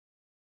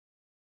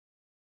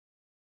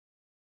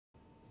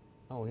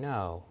Oh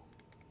no.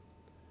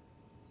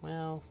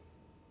 Well,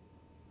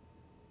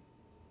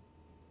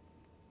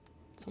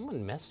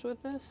 someone messed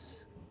with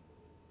this?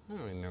 I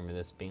don't remember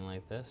this being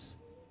like this.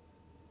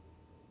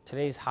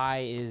 Today's high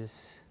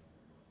is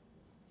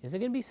it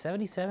gonna be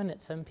 77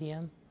 at 7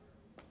 p.m.?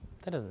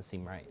 That doesn't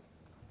seem right.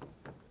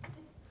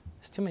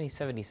 There's too many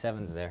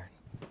 77s there.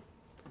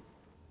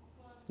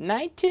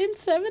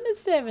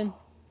 1977.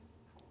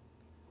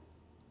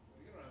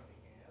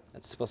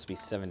 That's supposed to be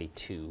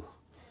 72.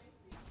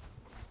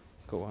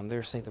 Go on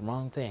there, say the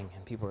wrong thing,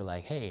 and people are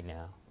like, hey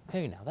now,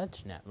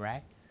 that's not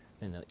right.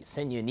 Then they'll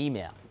send you an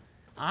email.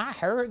 I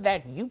heard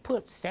that you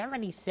put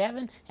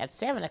 77 at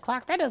 7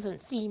 o'clock. That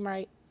doesn't seem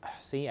right.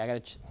 See, I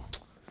gotta,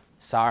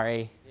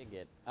 sorry.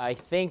 I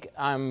think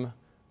I'm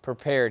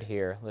prepared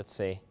here. Let's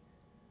see.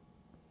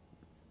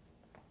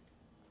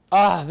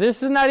 Ah,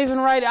 this is not even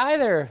right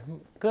either.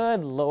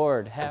 Good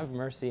Lord, have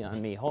mercy on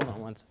me. Hold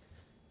on one second.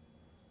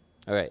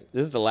 All right,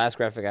 this is the last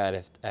graphic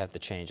I have to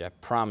change. I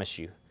promise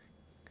you.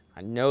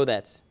 I know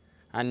that's,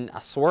 I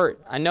swear it.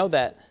 I know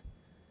that.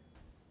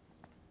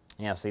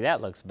 Yeah, see,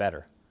 that looks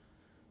better.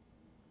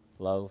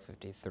 Low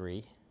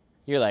 53.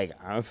 You're like,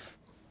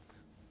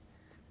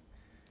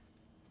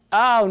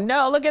 oh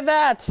no, look at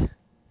that.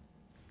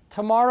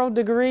 Tomorrow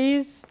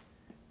degrees.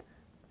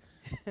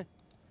 All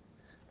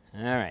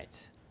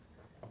right.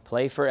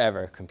 Play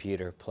forever,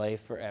 computer. Play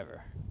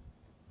forever.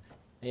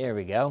 There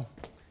we go.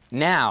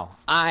 Now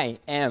I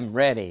am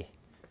ready.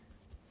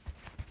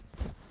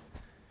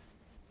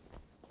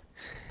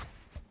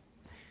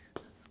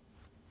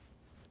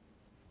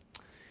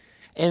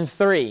 In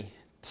 3,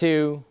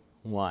 2,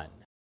 1.